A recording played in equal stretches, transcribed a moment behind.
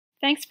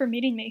Thanks for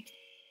meeting me.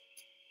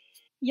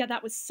 Yeah,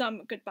 that was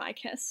some goodbye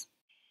kiss.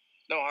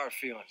 No hard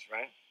feelings,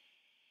 right?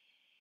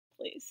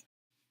 Please.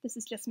 This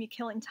is just me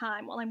killing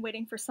time while I'm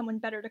waiting for someone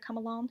better to come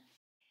along.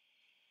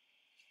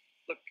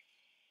 Look,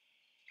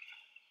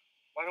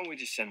 why don't we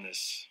just end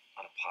this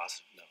on a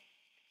positive note,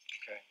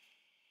 okay?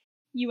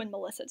 You and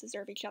Melissa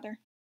deserve each other.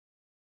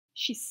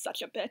 She's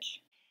such a bitch.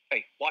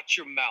 Hey, watch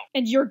your mouth.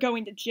 And you're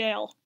going to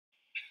jail.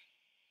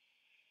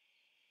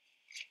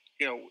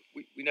 You know,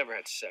 we never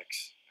had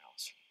sex,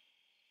 Allison.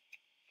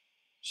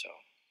 So,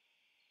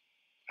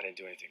 I didn't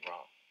do anything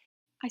wrong.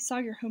 I saw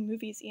your home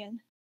movies, Ian.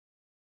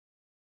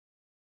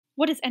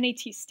 What does NAT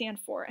stand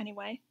for,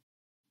 anyway?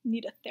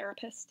 Need a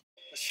therapist?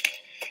 Listen,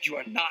 you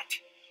are not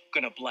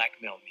gonna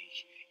blackmail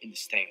me into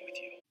staying with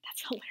you.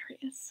 That's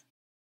hilarious.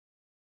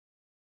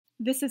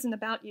 This isn't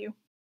about you.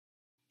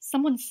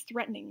 Someone's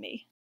threatening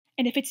me.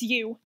 And if it's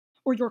you,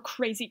 or your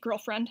crazy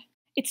girlfriend,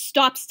 it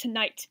stops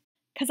tonight,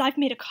 'cause I've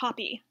made a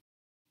copy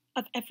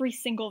of every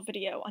single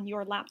video on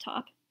your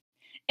laptop.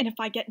 And if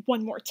I get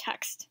one more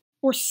text,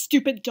 or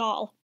stupid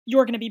doll,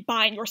 you're gonna be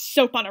buying your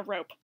soap on a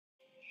rope.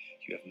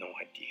 You have no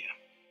idea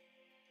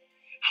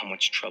how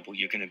much trouble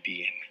you're gonna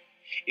be in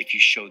if you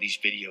show these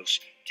videos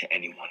to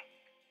anyone.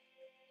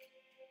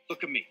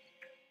 Look at me.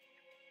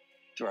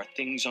 There are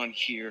things on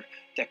here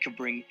that could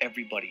bring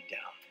everybody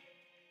down,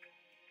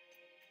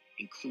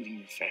 including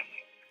your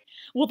family.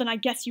 Well, then I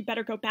guess you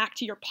better go back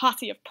to your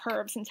posse of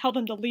pervs and tell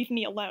them to leave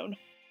me alone.